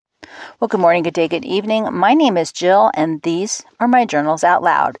Well, good morning, good day, good evening. My name is Jill, and these are my journals out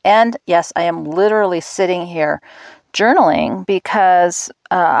loud. And yes, I am literally sitting here journaling because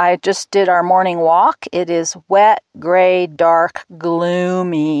I just did our morning walk. It is wet, gray, dark,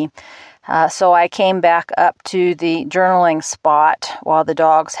 gloomy. So I came back up to the journaling spot while the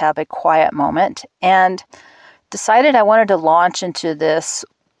dogs have a quiet moment and decided I wanted to launch into this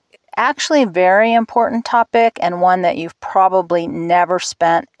actually very important topic and one that you've probably never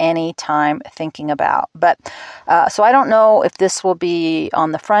spent any time thinking about. But so I don't know if this will be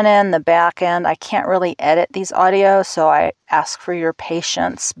on the front end, the back end. I can't really edit these audios, so I ask for your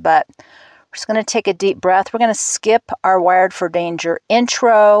patience. But we're just going to take a deep breath. We're going to skip our Wired for Danger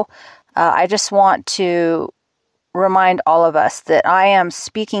intro. I just want to remind all of us that I am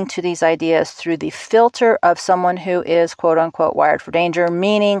speaking to these ideas through the filter of someone who is quote unquote wired for danger,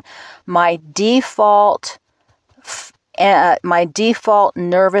 meaning my default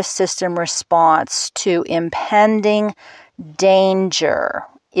nervous system response to impending danger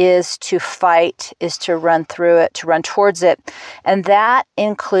is to fight, is to run through it, to run towards it. And that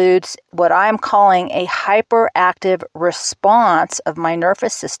includes what I'm calling a hyperactive response of my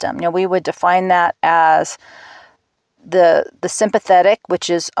nervous system. We would define that as the sympathetic, which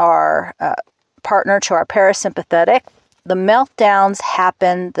is our partner to our parasympathetic. The meltdowns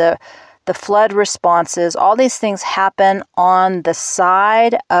happen, the flood responses, all these things happen on the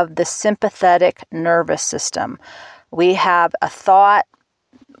side of the sympathetic nervous system. We have a thought,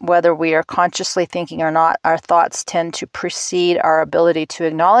 whether we are consciously thinking or not, our thoughts tend to precede our ability to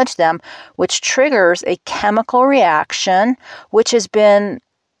acknowledge them, which triggers a chemical reaction, which has been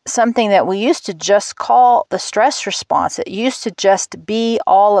something that we used to just call the stress response. It used to just be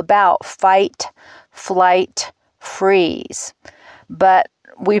all about fight, flight, freeze. But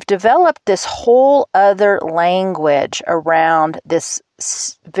we've developed this whole other language around this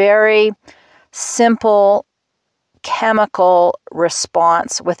very simple chemical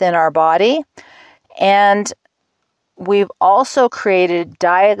response within our body. And we've also created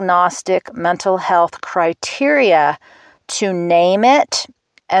diagnostic mental health criteria to name it.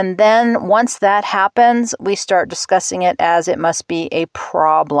 And then once that happens, we start discussing it as it must be a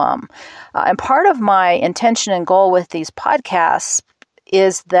problem. And part of my intention and goal with these podcasts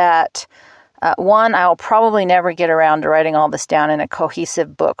is that, one, I'll probably never get around to writing all this down in a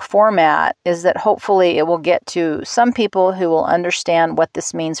cohesive book format, is that hopefully it will get to some people who will understand what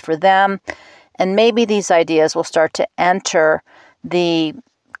this means for them. And maybe these ideas will start to enter the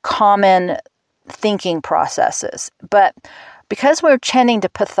common thinking processes. But because we're tending to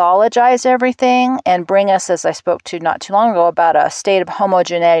pathologize everything and bring us, as I spoke to not too long ago, about a state of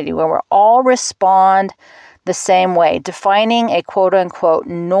homogeneity where we all respond the same way, defining a quote-unquote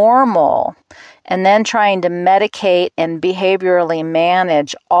normal, and then trying to medicate and behaviorally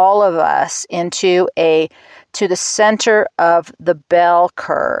manage all of us to the center of the bell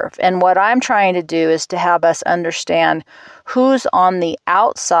curve. And what I'm trying to do is to have us understand who's on the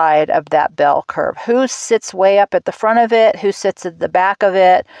outside of that bell curve, who sits way up at the front of it, who sits at the back of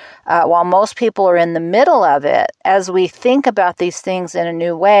it, while most people are in the middle of it. As we think about these things in a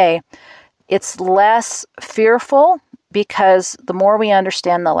new way, it's less fearful, because the more we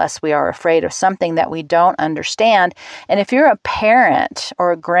understand, the less we are afraid of something that we don't understand. And if you're a parent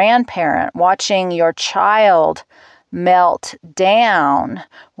or a grandparent watching your child melt down,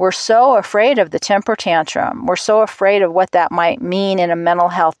 we're so afraid of the temper tantrum. We're so afraid of what that might mean in a mental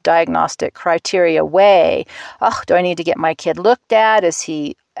health diagnostic criteria way. Oh, do I need to get my kid looked at? Is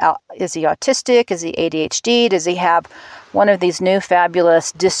he autistic? Is he ADHD? Does he have one of these new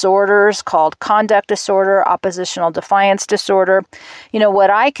fabulous disorders called conduct disorder, oppositional defiance disorder? What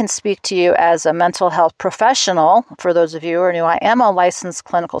I can speak to you as a mental health professional, for those of you who are new, I am a licensed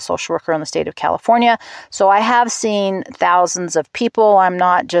clinical social worker in the state of California. So I have seen thousands of people. I'm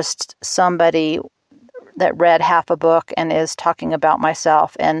not just somebody that read half a book and is talking about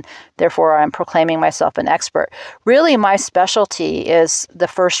myself, and therefore I'm proclaiming myself an expert. Really, my specialty is the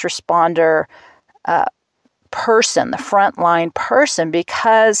first responder person, the frontline person,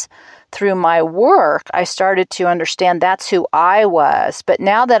 because through my work, I started to understand that's who I was. But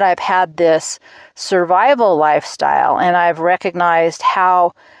now that I've had this survival lifestyle and I've recognized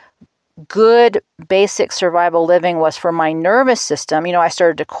how good basic survival living was for my nervous system, I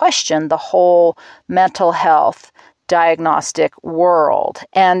started to question the whole mental health diagnostic world.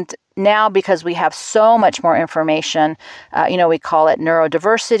 And now, because we have so much more information, we call it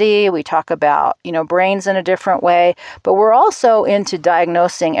neurodiversity. We talk about, brains in a different way, but we're also into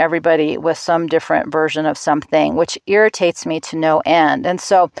diagnosing everybody with some different version of something, which irritates me to no end. And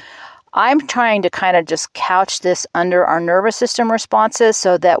so I'm trying to kind of just couch this under our nervous system responses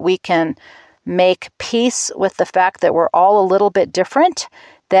so that we can make peace with the fact that we're all a little bit different,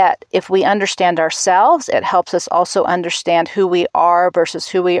 that if we understand ourselves, it helps us also understand who we are versus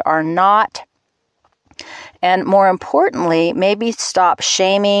who we are not. And more importantly, maybe stop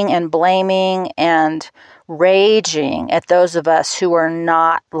shaming and blaming and raging at those of us who are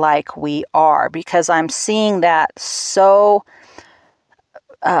not like we are, because I'm seeing that so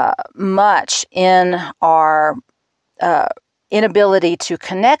much in our inability to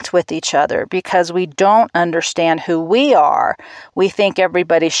connect with each other because we don't understand who we are. We think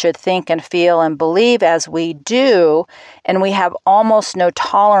everybody should think and feel and believe as we do, and we have almost no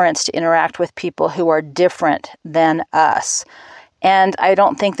tolerance to interact with people who are different than us. And I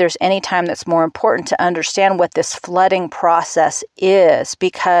don't think there's any time that's more important to understand what this flooding process is,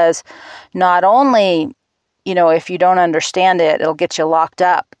 because not only, if you don't understand it, it'll get you locked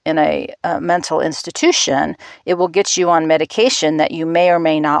up in a mental institution. It will get you on medication that you may or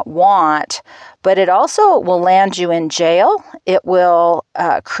may not want, but it also will land you in jail. It will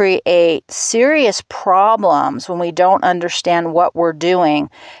create serious problems when we don't understand what we're doing,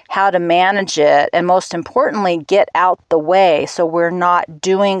 how to manage it, and most importantly, get out the way so we're not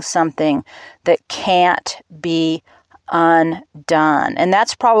doing something that can't be undone. And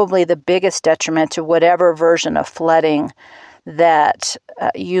that's probably the biggest detriment to whatever version of flooding that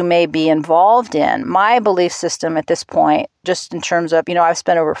you may be involved in. My belief system at this point, just in terms of, I've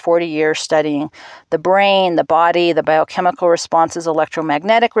spent over 40 years studying the brain, the body, the biochemical responses,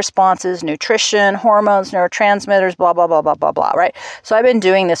 electromagnetic responses, nutrition, hormones, neurotransmitters, blah, blah, blah, blah, blah, blah, right? So I've been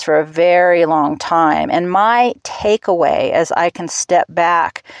doing this for a very long time. And my takeaway, as I can step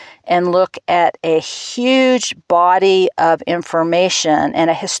back and look at a huge body of information and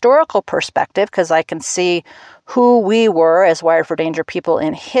a historical perspective, because I can see who we were as Wired for Danger people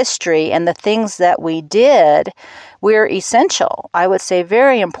in history and the things that we did, we're essential. I would say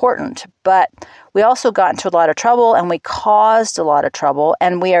very important, but we also got into a lot of trouble and we caused a lot of trouble,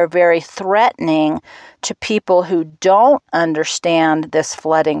 and we are very threatening to people who don't understand this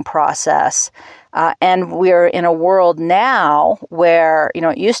flooding process. And we're in a world now where,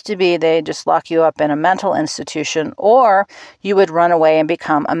 it used to be they just lock you up in a mental institution or you would run away and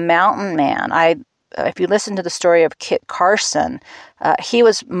become a mountain man. If you listen to the story of Kit Carson, he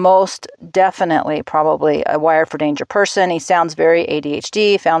was most definitely probably a Wired for Danger person. He sounds very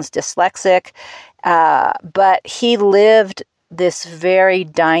ADHD, sounds dyslexic, but he lived this very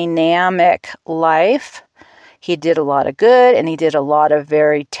dynamic life. He did a lot of good and he did a lot of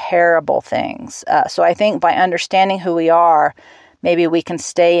very terrible things. So I think by understanding who we are, maybe we can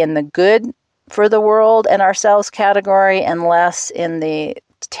stay in the good for the world and ourselves category and less in the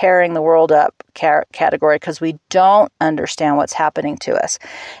tearing the world up category, because we don't understand what's happening to us.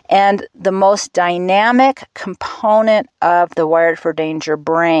 And the most dynamic component of the Wired for Danger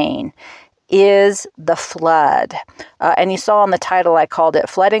brain is the flood. And you saw in the title, I called it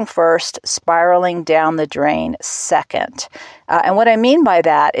Flooding First, Spiraling Down the Drain Second. And what I mean by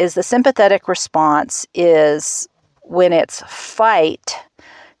that is the sympathetic response is when its fight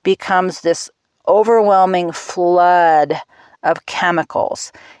becomes this overwhelming flood of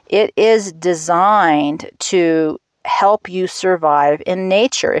chemicals. It is designed to help you survive in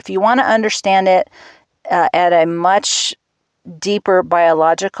nature. If you want to understand it at a much deeper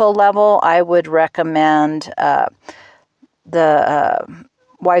biological level, I would recommend the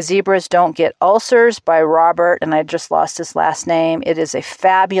Why Zebras Don't Get Ulcers by Robert, and I just lost his last name. It is a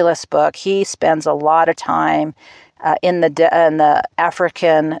fabulous book. He spends a lot of time in the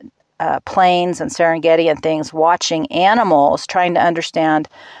African plains and Serengeti and things, watching animals, trying to understand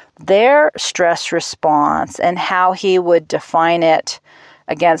their stress response and how he would define it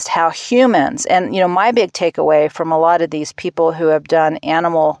against how humans. And, my big takeaway from a lot of these people who have done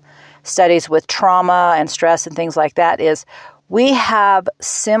animal studies with trauma and stress and things like that is we have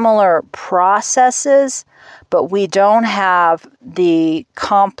similar processes, but we don't have the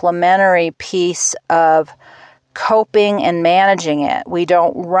complementary piece of coping and managing it. We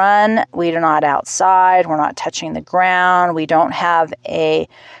don't run, we're not outside, we're not touching the ground, we don't have a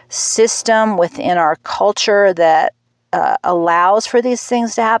system within our culture that allows for these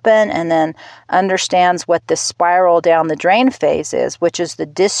things to happen and then understands what the spiral down the drain phase is, which is the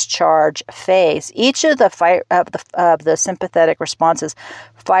discharge phase. Each of the sympathetic responses,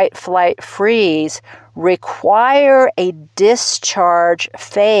 fight, flight, freeze, require a discharge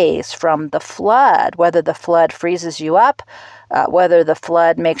phase from the flood, whether the flood freezes you up, whether the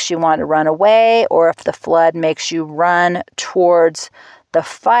flood makes you want to run away, or if the flood makes you run towards the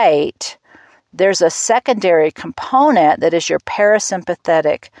fight. There's a secondary component that is your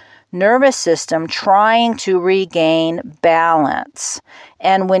parasympathetic nervous system trying to regain balance.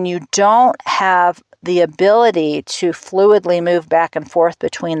 And when you don't have the ability to fluidly move back and forth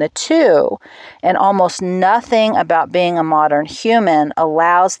between the two, and almost nothing about being a modern human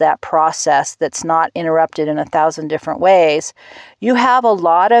allows that process that's not interrupted in 1,000 different ways, you have a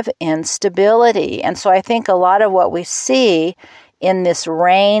lot of instability. And so I think a lot of what we see in this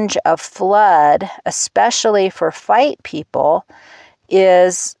range of flood, especially for fight people,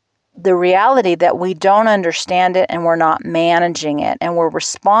 is the reality that we don't understand it and we're not managing it, and we're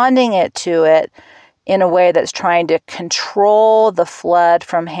responding to it in a way that's trying to control the flood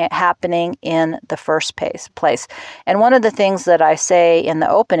from happening in the first place. And one of the things that I say in the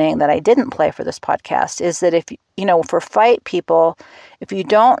opening that I didn't play for this podcast is that if, for fight people, if you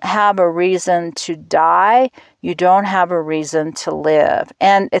don't have a reason to die, you don't have a reason to live.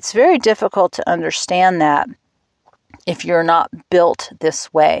 And it's very difficult to understand that if you're not built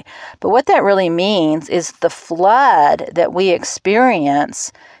this way. But what that really means is the flood that we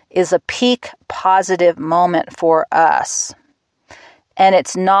experience is a peak positive moment for us. And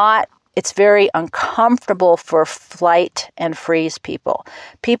it's very uncomfortable for flight and freeze people.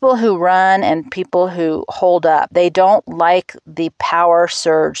 People who run and people who hold up, they don't like the power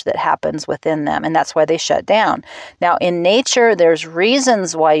surge that happens within them, and that's why they shut down. Now, in nature, there's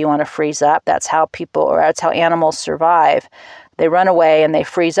reasons why you want to freeze up. That's how animals survive. They run away and they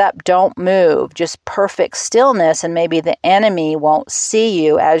freeze up. Don't move. Just perfect stillness, and maybe the enemy won't see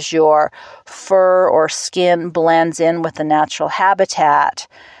you as your fur or skin blends in with the natural habitat.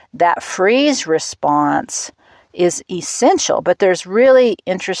 That freeze response is essential, but there's really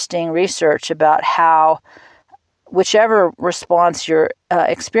interesting research about how whichever response you're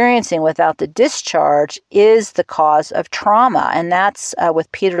experiencing without the discharge is the cause of trauma. And that's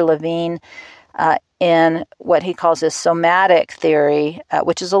with Peter Levine in what he calls his somatic theory,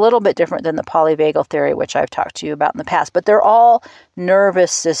 which is a little bit different than the polyvagal theory, which I've talked to you about in the past. But they're all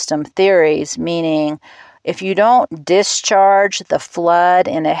nervous system theories, meaning if you don't discharge the flood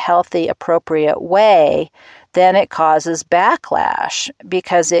in a healthy, appropriate way, then it causes backlash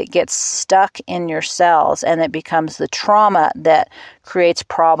because it gets stuck in your cells and it becomes the trauma that creates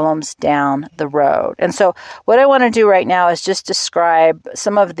problems down the road. And so what I want to do right now is just describe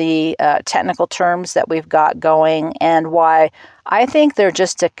some of the technical terms that we've got going and why I think they're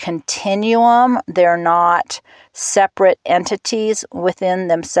just a continuum. They're not separate entities within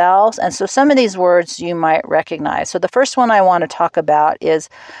themselves. And so some of these words you might recognize. So the first one I want to talk about is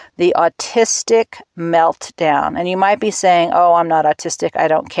the autistic meltdown. And you might be saying, oh, I'm not autistic, I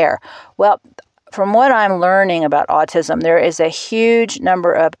don't care. Well, from what I'm learning about autism, there is a huge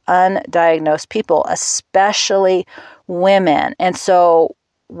number of undiagnosed people, especially women. And so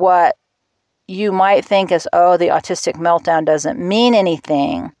what you might think is, oh, the autistic meltdown doesn't mean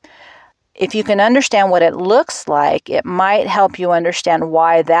anything. If you can understand what it looks like, it might help you understand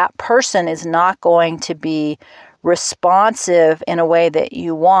why that person is not going to be responsive in a way that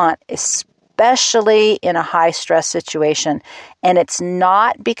you want, especially in a high stress situation. And it's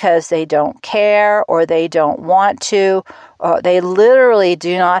not because they don't care or they don't want to. They literally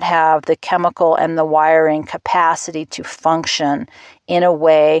do not have the chemical and the wiring capacity to function in a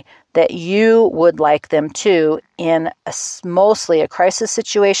way that you would like them to in mostly a crisis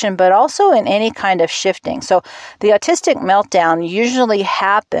situation, but also in any kind of shifting. So the autistic meltdown usually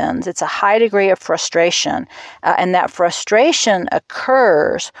happens, it's a high degree of frustration, and that frustration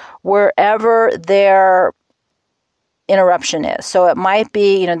occurs wherever their interruption is. So it might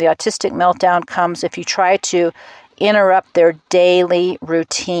be, the autistic meltdown comes if you try to interrupt their daily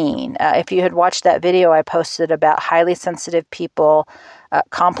routine. If you had watched that video I posted about highly sensitive people,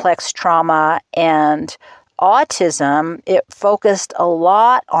 complex trauma, and autism, it focused a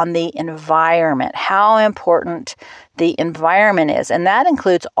lot on the environment, how important the environment is. And that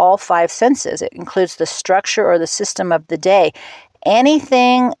includes all 5 senses. It includes the structure or the system of the day.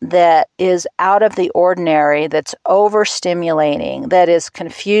 Anything that is out of the ordinary, that's overstimulating, that is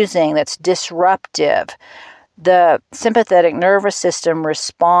confusing, that's disruptive, the sympathetic nervous system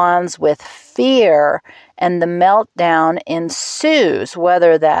responds with fear, and the meltdown ensues,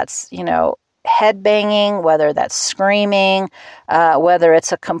 whether that's, head banging, whether that's screaming, whether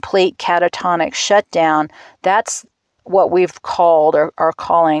it's a complete catatonic shutdown. That's what we've called or are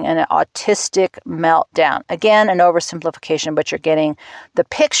calling an autistic meltdown. Again, an oversimplification, but you're getting the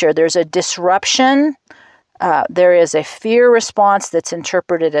picture. There's a disruption. There is a fear response that's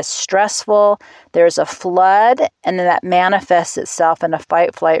interpreted as stressful. There's a flood, and then that manifests itself in a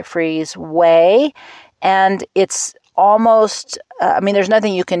fight, flight, freeze way. And it's almost, there's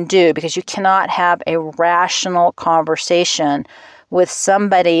nothing you can do because you cannot have a rational conversation with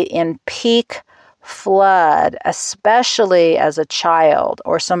somebody in peak flood, especially as a child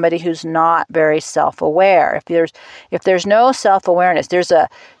or somebody who's not very self-aware. If there's no self-awareness,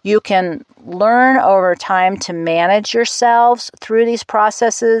 you can learn over time to manage yourselves through these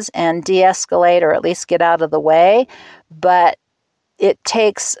processes and de-escalate or at least get out of the way, but it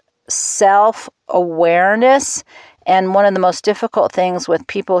takes self-awareness. And one of the most difficult things with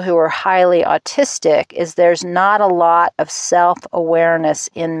people who are highly autistic is there's not a lot of self-awareness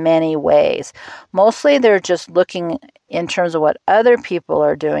in many ways. Mostly they're just looking in terms of what other people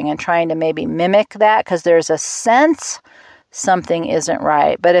are doing and trying to maybe mimic that because there's a sense something isn't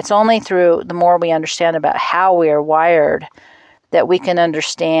right. But it's only through the more we understand about how we are wired that we can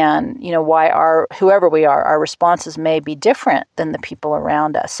understand, why whoever we are, our responses may be different than the people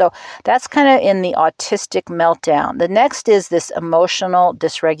around us. So that's kind of in the autistic meltdown. The next is this emotional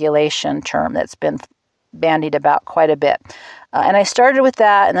dysregulation term that's been bandied about quite a bit. And I started with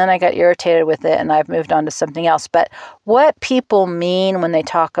that, and then I got irritated with it, and I've moved on to something else. But what people mean when they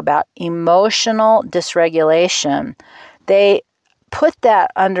talk about emotional dysregulation, they put that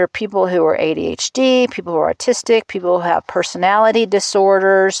under people who are ADHD, people who are autistic, people who have personality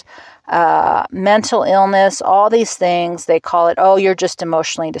disorders, mental illness, all these things. They call it, you're just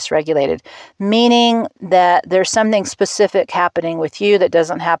emotionally dysregulated, meaning that there's something specific happening with you that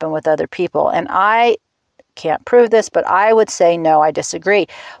doesn't happen with other people. And I can't prove this, but I would say, no, I disagree.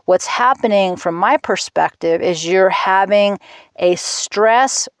 What's happening from my perspective is you're having a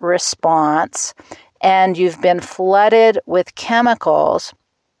stress response and you've been flooded with chemicals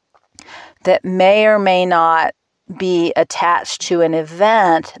that may or may not be attached to an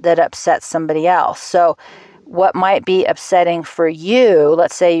event that upsets somebody else. So what might be upsetting for you,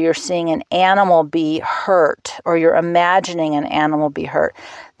 let's say you're seeing an animal be hurt or you're imagining an animal be hurt,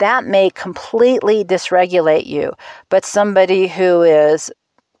 that may completely dysregulate you. But somebody who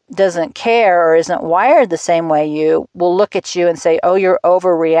doesn't care or isn't wired the same way you will look at you and say, you're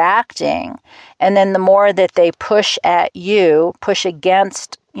overreacting. And then the more that they push at you, push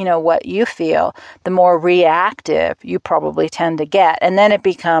against, what you feel, the more reactive you probably tend to get. And then it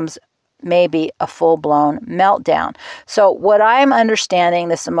becomes maybe a full-blown meltdown. So what I'm understanding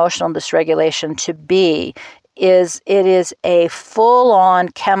this emotional dysregulation to be is it is a full-on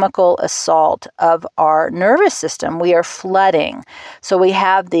chemical assault of our nervous system. We are flooding. So we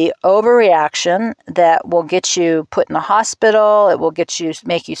have the overreaction that will get you put in the hospital. It will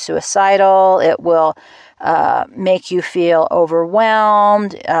make you suicidal. It will make you feel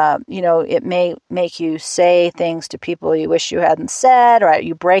overwhelmed. It may make you say things to people you wish you hadn't said. Right?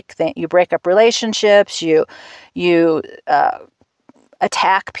 You break up relationships. You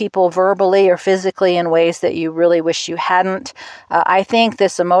attack people verbally or physically in ways that you really wish you hadn't. I think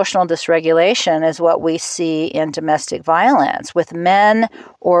this emotional dysregulation is what we see in domestic violence with men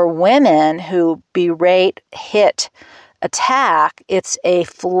or women who berate, hit, attack. It's a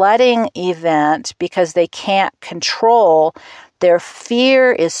flooding event because they can't control. Their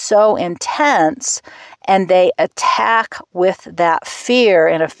fear is so intense and they attack with that fear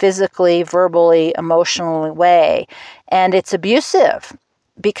in a physically, verbally, emotionally way. And it's abusive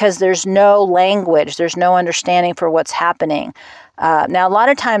because there's no language, there's no understanding for what's happening. Now, a lot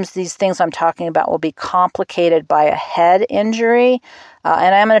of times these things I'm talking about will be complicated by a head injury.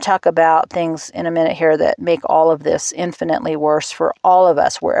 And I'm going to talk about things in a minute here that make all of this infinitely worse for all of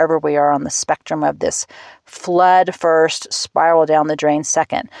us, wherever we are on the spectrum of this flood first, spiral down the drain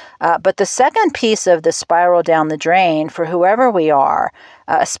second. But the second piece of the spiral down the drain for whoever we are,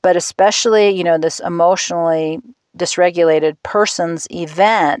 but especially, this emotionally dysregulated person's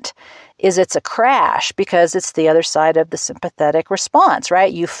event, is it's a crash because it's the other side of the sympathetic response,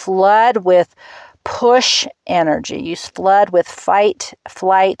 right? You flood with push energy. You flood with fight,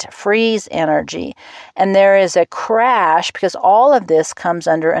 flight, freeze energy. And there is a crash because all of this comes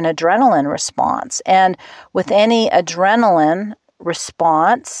under an adrenaline response. And with any adrenaline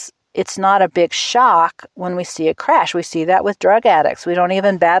response, it's not a big shock when we see a crash. We see that with drug addicts. We don't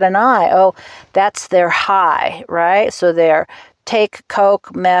even bat an eye. That's their high, right? So they're take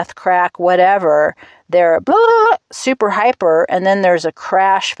coke, meth, crack, whatever. They're super hyper, and then there's a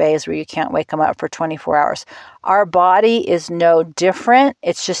crash phase where you can't wake them up for 24 hours. Our body is no different.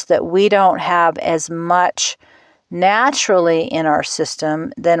 It's just that we don't have as much naturally in our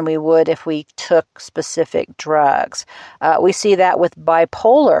system than we would if we took specific drugs. We see that with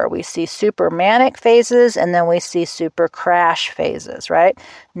bipolar. We see super manic phases, and then we see super crash phases, right?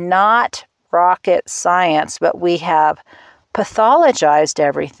 Not rocket science, but we have pathologized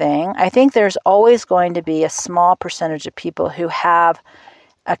everything. I think there's always going to be a small percentage of people who have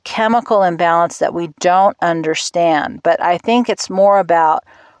a chemical imbalance that we don't understand. But I think it's more about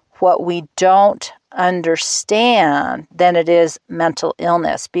what we don't understand than it is mental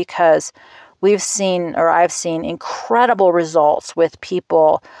illness, because I've seen incredible results with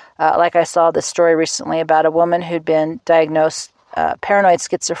people. Like I saw this story recently about a woman who'd been diagnosed paranoid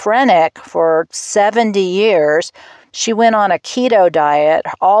schizophrenic for 70 years. She went on a keto diet.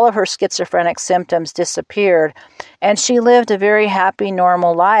 All of her schizophrenic symptoms disappeared, and she lived a very happy,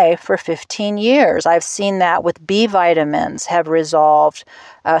 normal life for 15 years. I've seen that with B vitamins have resolved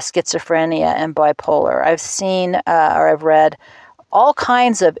schizophrenia and bipolar. I've seen or I've read all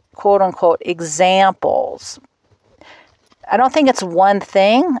kinds of quote-unquote examples. I don't think it's one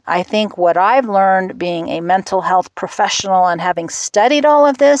thing. I think what I've learned being a mental health professional and having studied all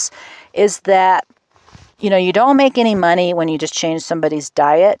of this is that, you don't make any money when you just change somebody's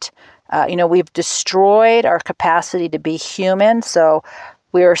diet. We've destroyed our capacity to be human, so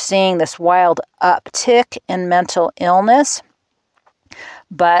we are seeing this wild uptick in mental illness.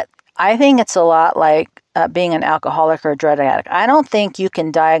 But I think it's a lot like being an alcoholic or a drug addict. I don't think you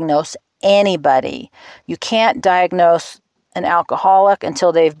can diagnose anybody. You can't diagnose an alcoholic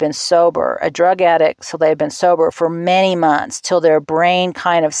until they've been sober, a drug addict till they've been sober for many months, till their brain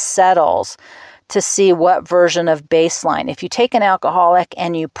kind of settles to see what version of baseline. If you take an alcoholic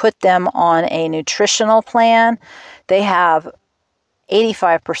and you put them on a nutritional plan, they have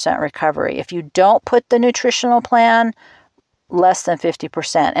 85% recovery. If you don't put the nutritional plan, less than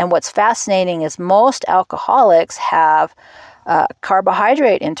 50%. And what's fascinating is most alcoholics have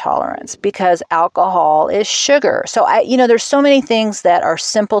carbohydrate intolerance because alcohol is sugar. So there's so many things that are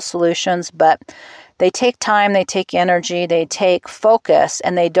simple solutions, but they take time, they take energy, they take focus,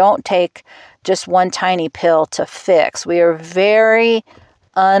 and they don't take just one tiny pill to fix. We are very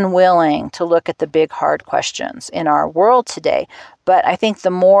unwilling to look at the big hard questions in our world today. But I think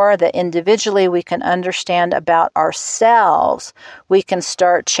the more that individually we can understand about ourselves, we can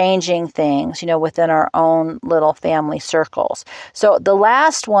start changing things, within our own little family circles. So the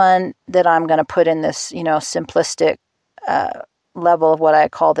last one that I'm going to put in this, simplistic level of what I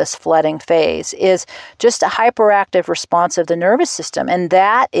call this flooding phase is just a hyperactive response of the nervous system. And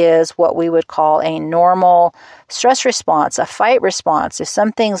that is what we would call a normal stress response, a fight response. If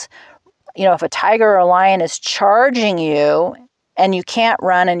something's, if a tiger or a lion is charging you and you can't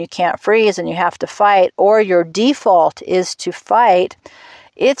run and you can't freeze and you have to fight, or your default is to fight,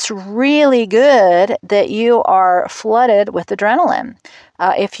 it's really good that you are flooded with adrenaline.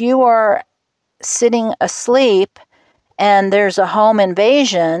 If you are sitting asleep and there's a home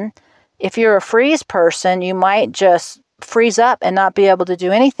invasion, if you're a freeze person, you might just freeze up and not be able to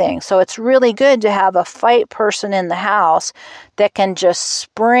do anything. So it's really good to have a fight person in the house that can just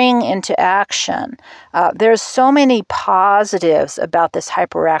spring into action. There's so many positives about this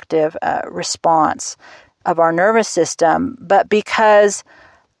hyperactive response of our nervous system, but because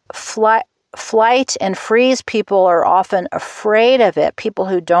flight and freeze people are often afraid of it. People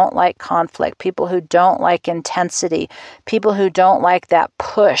who don't like conflict, people who don't like intensity, people who don't like that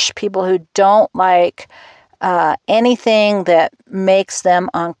push, people who don't like anything that makes them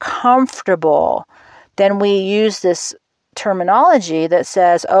uncomfortable. Then we use this terminology that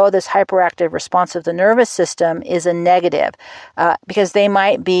says, this hyperactive response of the nervous system is a negative because they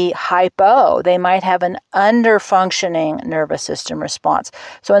might be hypo. They might have an under-functioning nervous system response.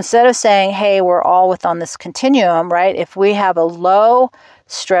 So instead of saying, hey, we're all within this continuum, right? If we have a low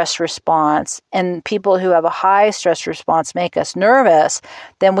stress response and people who have a high stress response make us nervous,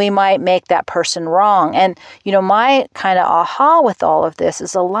 then we might make that person wrong. And, my kind of aha with all of this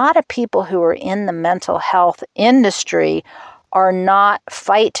is a lot of people who are in the mental health industry are not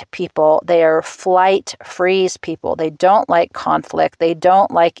fight people. They are flight freeze people. They don't like conflict. They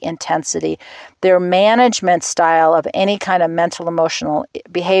don't like intensity. Their management style of any kind of mental, emotional,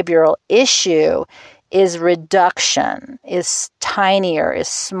 behavioral issue is reduction, is tinier, is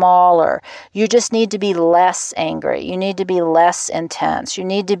smaller. You just need to be less angry. You need to be less intense. You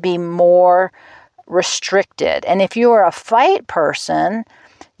need to be more restricted. And if you are a fight person,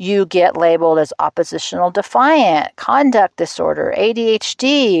 you get labeled as oppositional defiant, conduct disorder,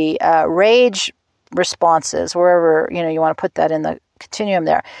 ADHD, rage responses, wherever you want to put that in the continuum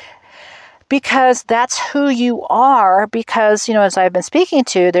there. Because that's who you are, because, as I've been speaking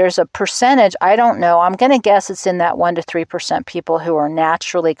to, there's a percentage, I don't know, I'm going to guess it's in that 1% to 3% people who are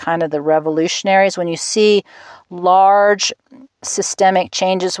naturally kind of the revolutionaries. When you see large systemic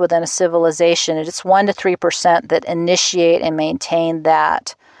changes within a civilization, it's 1% to 3% that initiate and maintain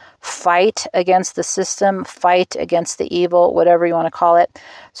that fight against the system, fight against the evil, whatever you want to call it.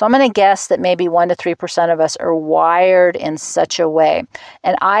 So I'm going to guess that maybe 1 to 3% of us are wired in such a way.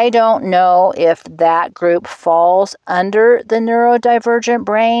 And I don't know if that group falls under the neurodivergent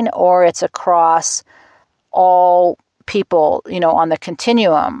brain or it's across all people, on the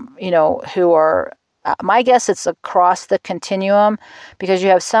continuum, who are, my guess it's across the continuum, because you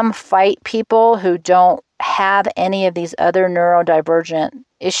have some fight people who don't have any of these other neurodivergent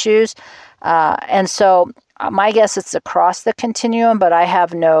issues. And so my guess it's across the continuum, but I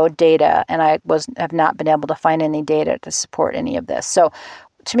have no data, and I have not been able to find any data to support any of this. So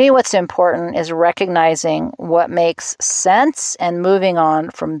to me, what's important is recognizing what makes sense and moving on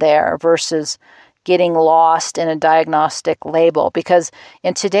from there versus getting lost in a diagnostic label. Because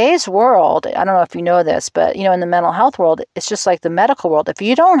in today's world, I don't know if you know this, but in the mental health world, it's just like the medical world. If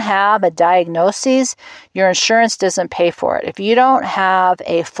you don't have a diagnosis, your insurance doesn't pay for it. If you don't have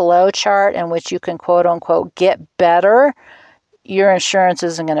a flow chart in which you can quote unquote get better, your insurance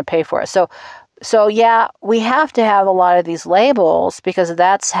isn't going to pay for it. So yeah, we have to have a lot of these labels because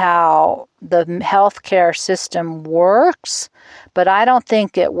that's how the healthcare system works. But I don't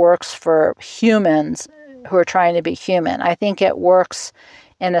think it works for humans who are trying to be human. I think it works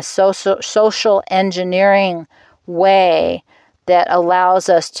in a social engineering way that allows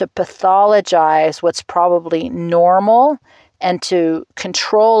us to pathologize what's probably normal and to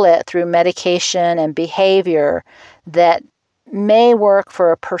control it through medication and behavior that may work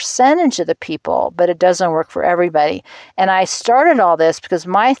for a percentage of the people, but it doesn't work for everybody. And I started all this because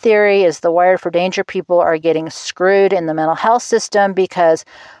my theory is the Wired for Danger people are getting screwed in the mental health system because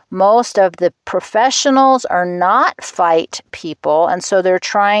most of the professionals are not fight people. And so they're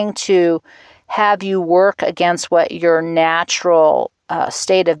trying to have you work against what your natural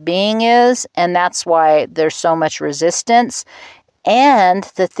state of being is. And that's why there's so much resistance. And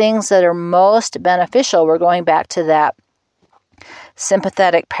the things that are most beneficial, we're going back to that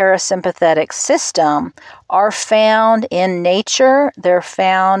sympathetic parasympathetic system, are found in nature. They're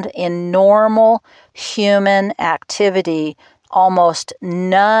found in normal human activity, almost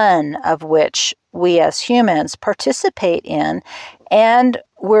none of which we as humans participate in. And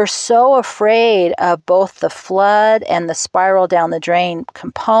we're so afraid of both the flood and the spiral down the drain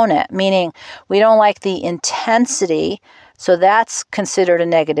component, meaning we don't like the intensity. So that's considered a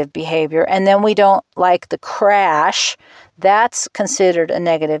negative behavior. And then we don't like the crash. That's considered a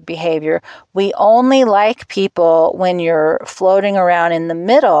negative behavior. We only like people when you're floating around in the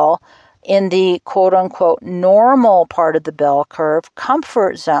middle in the quote-unquote normal part of the bell curve,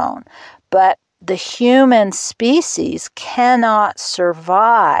 comfort zone. But the human species cannot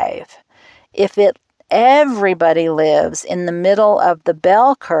survive if everybody lives in the middle of the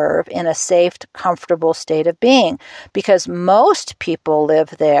bell curve in a safe, comfortable state of being. Because most people live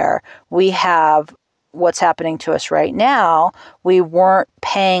there. We have what's happening to us right now. We weren't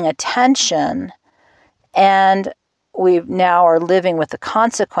paying attention, and we now are living with the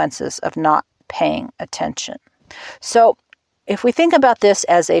consequences of not paying attention. So if we think about this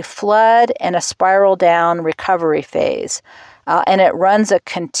as a flood and a spiral down recovery phase, and it runs a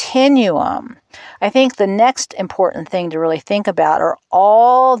continuum, I think the next important thing to really think about are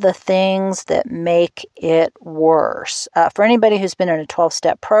all the things that make it worse. For anybody who's been in a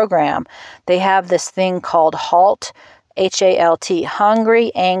 12-step program, they have this thing called HALT, H-A-L-T,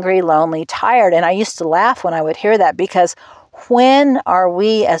 hungry, angry, lonely, tired. And I used to laugh when I would hear that because when are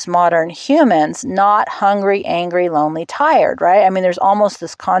we as modern humans not hungry, angry, lonely, tired, right? I mean, there's almost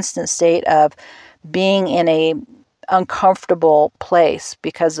this constant state of being in a uncomfortable place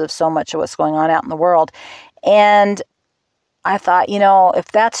because of so much of what's going on out in the world. And I thought,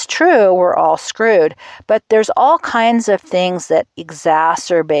 if that's true, we're all screwed. But there's all kinds of things that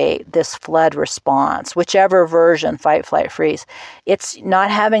exacerbate this flood response, whichever version, fight, flight, freeze. It's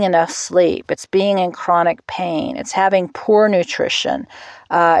not having enough sleep. It's being in chronic pain. It's having poor nutrition.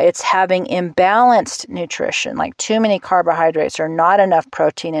 It's having imbalanced nutrition, like too many carbohydrates or not enough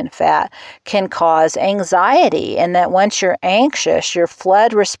protein and fat can cause anxiety. And that once you're anxious, your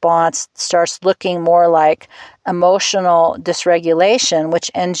flood response starts looking more like emotional dysregulation, which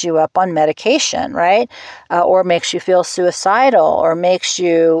ends you up on medication, right? Or makes you feel suicidal or makes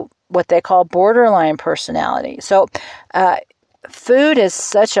you what they call borderline personality. So, food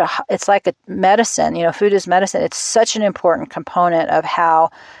is it's like a medicine, food is medicine. It's such an important component of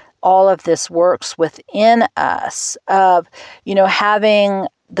how all of this works within us, of, having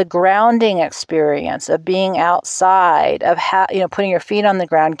the grounding experience of being outside, of putting your feet on the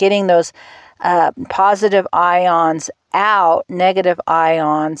ground, getting those positive ions out, negative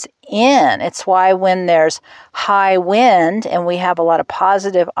ions in. It's why when there's high wind and we have a lot of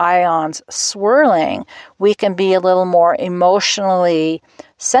positive ions swirling, we can be a little more emotionally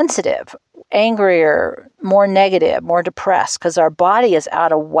sensitive, angrier, more negative, more depressed, because our body is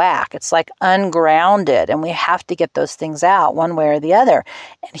out of whack. It's like ungrounded, and we have to get those things out one way or the other.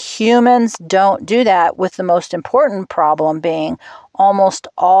 And humans don't do that, with the most important problem being almost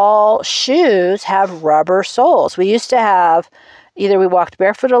all shoes have rubber soles. We used to have either we walked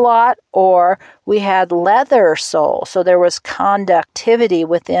barefoot a lot or we had leather soles, so there was conductivity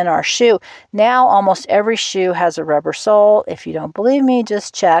within our shoe. Now almost every shoe has a rubber sole. If you don't believe me,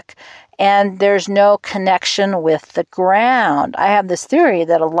 just check. And there's no connection with the ground. I have this theory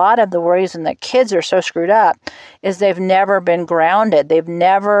that a lot of the reason that kids are so screwed up is they've never been grounded. They've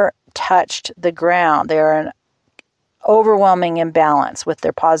never touched the ground. They're an overwhelming imbalance with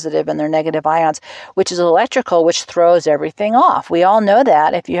their positive and their negative ions, which is electrical, which throws everything off. We all know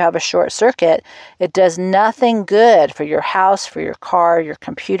that if you have a short circuit, it does nothing good for your house, for your car, your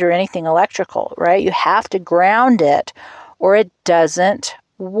computer, anything electrical, right? You have to ground it or it doesn't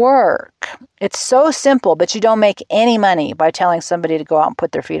work. It's so simple, but you don't make any money by telling somebody to go out and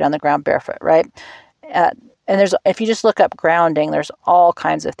put their feet on the ground barefoot, right? And if you just look up grounding, there's all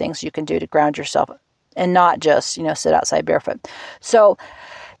kinds of things you can do to ground yourself and not just, sit outside barefoot. So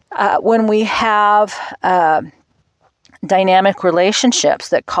when we have dynamic relationships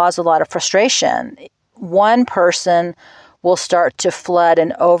that cause a lot of frustration, one person will start to flood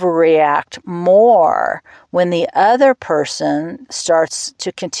and overreact more when the other person starts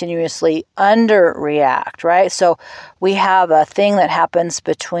to continuously underreact, right? So we have a thing that happens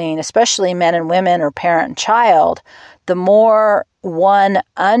between, especially men and women or parent and child. The more one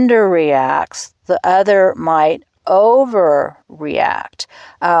underreacts, the other might overreact.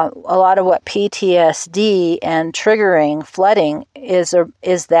 A lot of what PTSD and triggering flooding is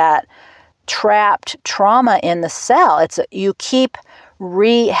that trapped trauma in the cell. You keep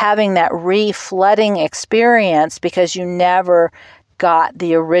having that re-flooding experience because you never got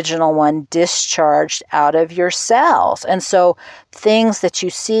the original one discharged out of your cells. And so things that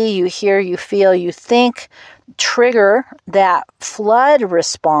you see, you hear, you feel, you think trigger that flood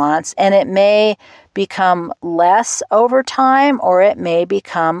response, and it may become less over time or it may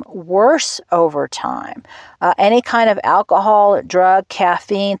become worse over time. Any kind of alcohol, drug,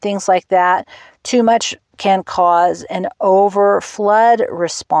 caffeine, things like that, too much can cause an over flood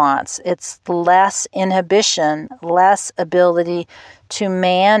response. It's less inhibition, less ability to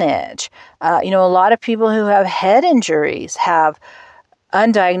manage. A lot of people who have head injuries have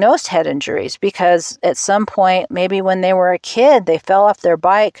undiagnosed head injuries because at some point, maybe when they were a kid, they fell off their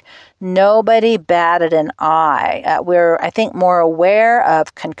bike. Nobody batted an eye. We're, I think, more aware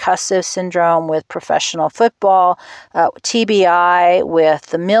of concussive syndrome with professional football, TBI with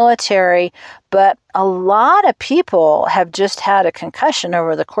the military, but a lot of people have just had a concussion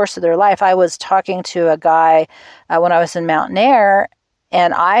over the course of their life. I was talking to a guy when I was in Mountain Air,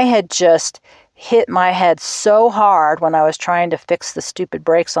 and I had just hit my head so hard when I was trying to fix the stupid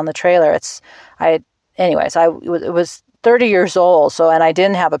brakes on the trailer. It was 30 years old, and I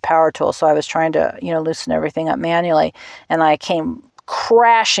didn't have a power tool, so I was trying to, loosen everything up manually, and I came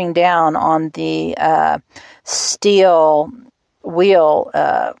crashing down on the steel wheel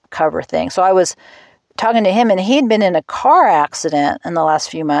cover thing. So I was talking to him, and he'd been in a car accident in the last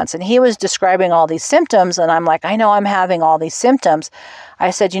few months, and he was describing all these symptoms, and I'm like, I know I'm having all these symptoms. I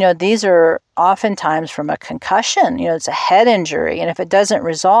said, these are oftentimes from a concussion. It's a head injury, and if it doesn't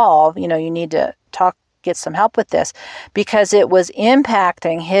resolve, you need to get some help with this, because it was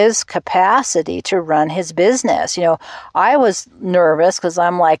impacting his capacity to run his business. I was nervous because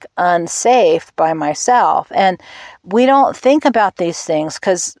I'm like unsafe by myself, and we don't think about these things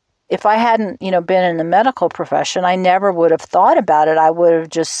because if I hadn't, been in the medical profession, I never would have thought about it. I would have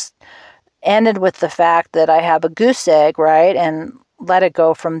just ended with the fact that I have a goose egg, right, and let it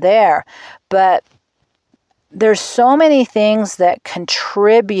go from there. But there's so many things that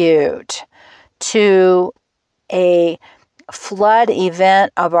contribute to a flood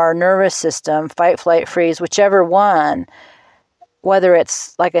event of our nervous system, fight, flight, freeze, whichever one, whether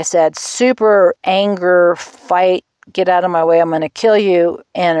it's, like I said, super anger, fight, get out of my way, I'm going to kill you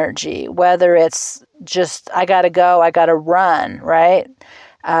energy, whether it's just, I got to go, I got to run, right?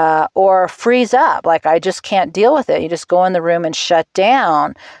 or freeze up, like I just can't deal with it. You just go in the room and shut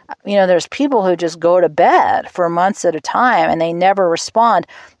down. There's people who just go to bed for months at a time and they never respond.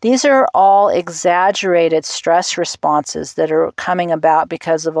 These are all exaggerated stress responses that are coming about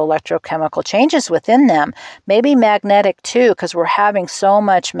because of electrochemical changes within them. Maybe magnetic too, because we're having so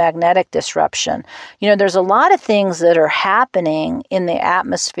much magnetic disruption. There's a lot of things that are happening in the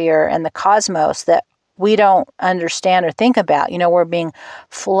atmosphere and the cosmos that we don't understand or think about. We're being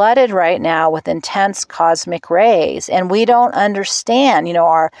flooded right now with intense cosmic rays, and we don't understand.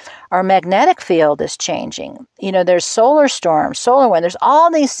 Our magnetic field is changing. There's solar storms, solar wind. There's all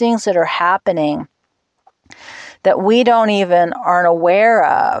these things that are happening that we aren't aware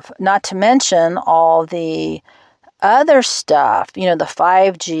of, not to mention all the other stuff, the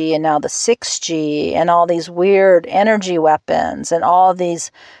 5G and now the 6G and all these weird energy weapons and all these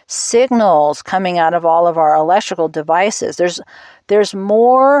signals coming out of all of our electrical devices. There's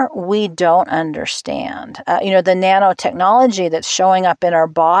more we don't understand. The nanotechnology that's showing up in our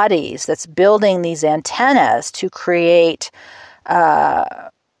bodies, that's building these antennas to create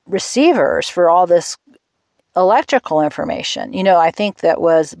receivers for all this electrical information. I think that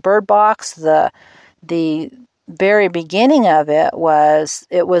was Bird Box, the very beginning of it was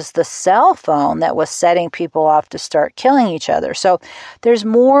the cell phone that was setting people off to start killing each other. So there's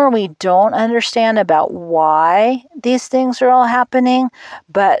more we don't understand about why these things are all happening,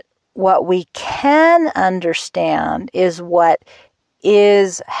 but what we can understand is what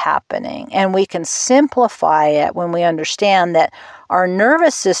is happening. And we can simplify it when we understand that our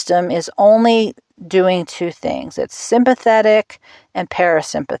nervous system is only doing two things. It's sympathetic and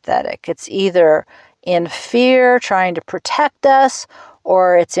parasympathetic. It's either in fear, trying to protect us,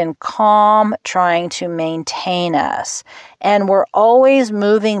 or it's in calm, trying to maintain us. And we're always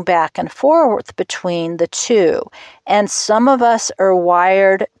moving back and forth between the two. And some of us are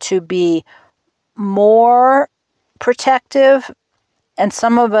wired to be more protective, and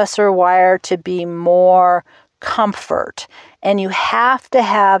some of us are wired to be more comfort. And you have to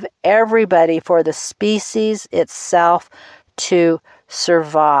have everybody for the species itself to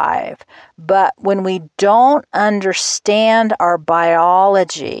survive. But when we don't understand our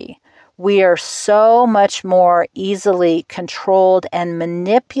biology, we are so much more easily controlled and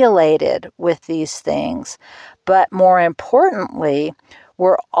manipulated with these things. But more importantly,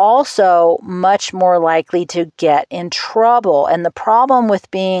 we're also much more likely to get in trouble. And the problem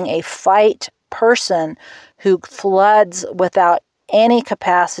with being a fight person who floods without any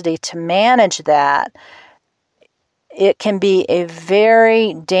capacity to manage that, it can be a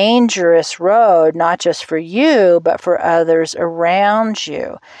very dangerous road, not just for you, but for others around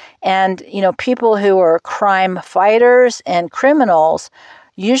you. And, people who are crime fighters and criminals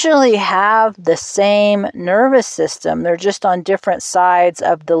usually have the same nervous system. They're just on different sides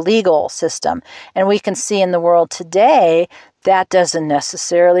of the legal system. And we can see in the world today that doesn't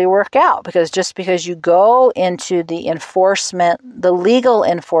necessarily work out, because just because you go into the legal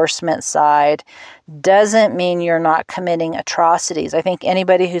enforcement side doesn't mean you're not committing atrocities. I think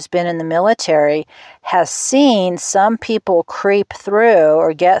anybody who's been in the military has seen some people creep through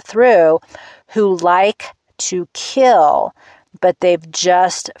or get through who like to kill, but they've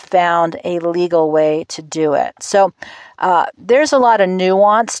just found a legal way to do it. So there's a lot of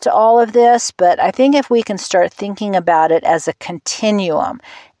nuance to all of this, but I think if we can start thinking about it as a continuum,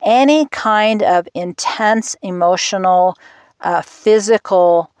 any kind of intense emotional,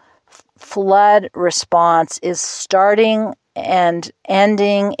 physical flood response is starting and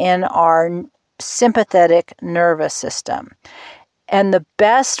ending in our sympathetic nervous system. And the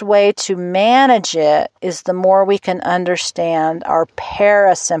best way to manage it is the more we can understand our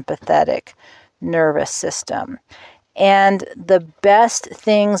parasympathetic nervous system. And the best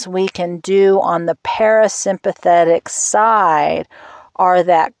things we can do on the parasympathetic side are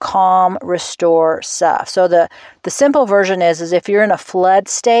that calm, restore stuff. So the simple version is if you're in a flood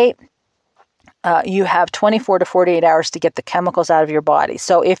state, you have 24 to 48 hours to get the chemicals out of your body.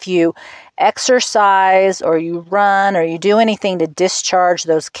 So if you exercise or you run or you do anything to discharge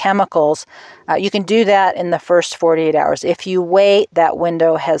those chemicals, you can do that in the first 48 hours. If you wait, that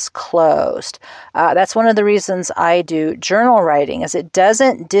window has closed. That's one of the reasons I do journal writing, is it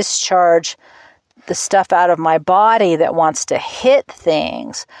doesn't discharge the stuff out of my body that wants to hit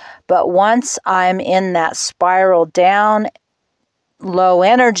things. But once I'm in that spiral down, low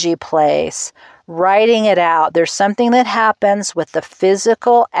energy place, writing it out, there's something that happens with the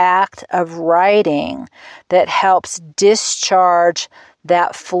physical act of writing that helps discharge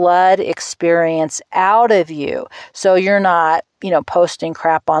that flood experience out of you. So you're not, posting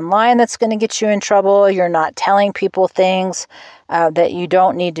crap online that's going to get you in trouble. You're not telling people things that you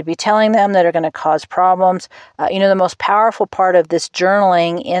don't need to be telling them that are going to cause problems. The most powerful part of this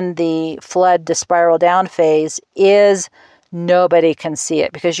journaling in the flood to spiral down phase is nobody can see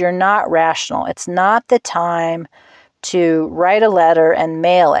it because you're not rational. It's not the time to write a letter and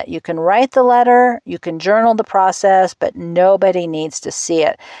mail it. You can write the letter, you can journal the process, but nobody needs to see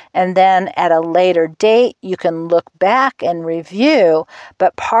it. And then at a later date, you can look back and review.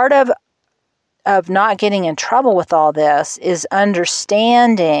 But part of not getting in trouble with all this is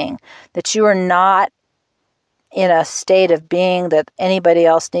understanding that you are not in a state of being that anybody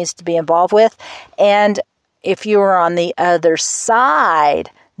else needs to be involved with. And if you are on the other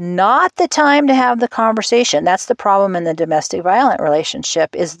side, not the time to have the conversation. That's the problem in the domestic violent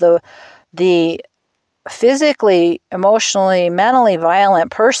relationship, is the physically, emotionally, mentally violent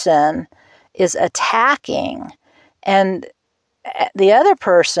person is attacking, and the other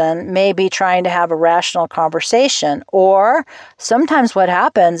person may be trying to have a rational conversation. Or sometimes what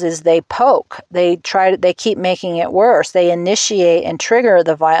happens is they poke. They keep making it worse. They initiate and trigger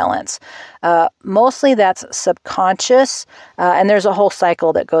the violence. Mostly that's subconscious, and there's a whole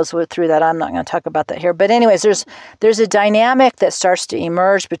cycle that goes through that. I'm not going to talk about that here. But anyways, there's a dynamic that starts to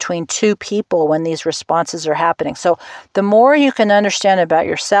emerge between two people when these responses are happening. So the more you can understand about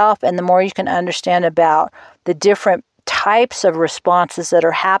yourself and the more you can understand about the different types of responses that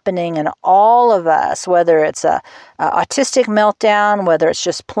are happening in all of us, whether it's a autistic meltdown, whether it's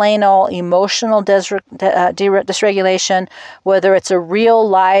just plain old emotional dysregulation, whether it's a real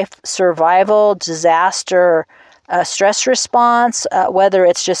life survival disaster stress response, whether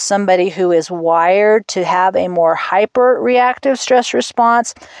it's just somebody who is wired to have a more hyper-reactive stress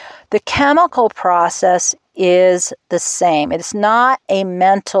response, the chemical process is the same. It's not a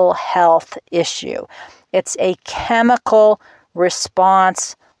mental health issue. It's a chemical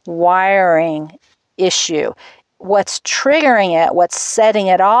response wiring issue. What's triggering it, what's setting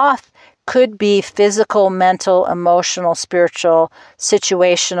it off, could be physical, mental, emotional, spiritual,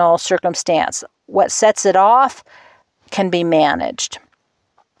 situational, circumstance. What sets it off can be managed.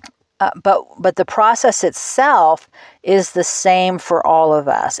 But the process itself is the same for all of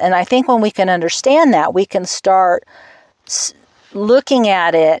us. And I think when we can understand that, we can start looking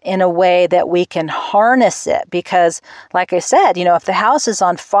at it in a way that we can harness it. Because, like I said, if the house is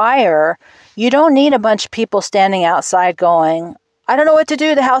on fire, you don't need a bunch of people standing outside going, I don't know what to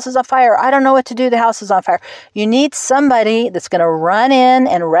do, the house is on fire. I don't know what to do, the house is on fire. You need somebody that's going to run in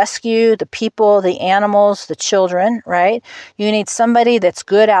and rescue the people, the animals, the children, right? You need somebody that's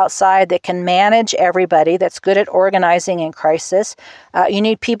good outside that can manage everybody, that's good at organizing in crisis. You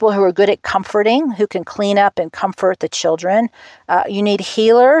need people who are good at comforting, who can clean up and comfort the children. You need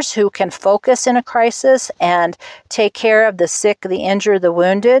healers who can focus in a crisis and take care of the sick, the injured, the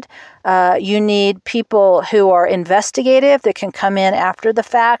wounded. You need people who are investigative that can come in after the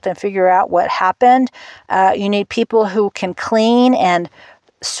fact and figure out what happened. You need people who can clean and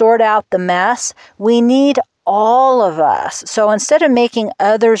sort out the mess. We need all of us. So instead of making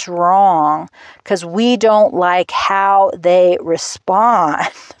others wrong because we don't like how they respond,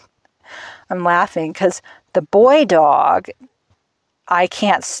 I'm laughing because the boy dog, I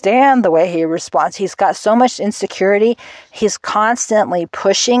can't stand the way he responds. He's got so much insecurity. He's constantly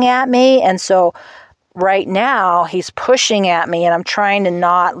pushing at me. And so right now he's pushing at me and I'm trying to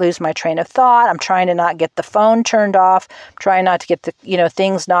not lose my train of thought. I'm trying to not get the phone turned off. I'm trying not to get the,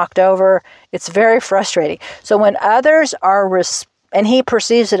 things knocked over. It's very frustrating. So when others are and he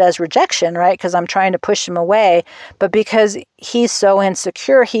perceives it as rejection, right? Because I'm trying to push him away. But because he's so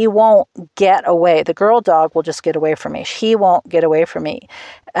insecure, he won't get away. The girl dog will just get away from me. He won't get away from me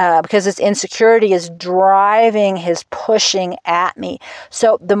because his insecurity is driving his pushing at me.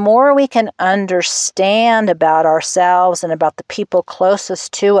 So the more we can understand about ourselves and about the people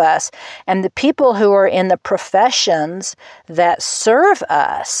closest to us and the people who are in the professions that serve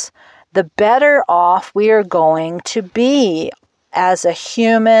us, the better off we are going to be as a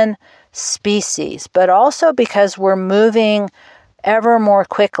human species, but also because we're moving ever more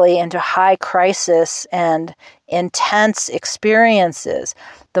quickly into high crisis and intense experiences.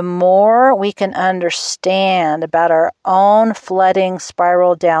 The more we can understand about our own flooding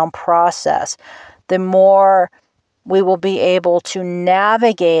spiral down process, the more we will be able to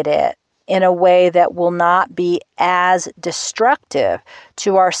navigate it in a way that will not be as destructive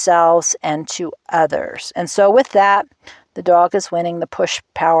to ourselves and to others. And so with that, the dog is winning the push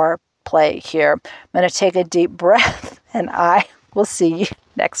power play here. I'm going to take a deep breath and I will see you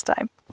next time.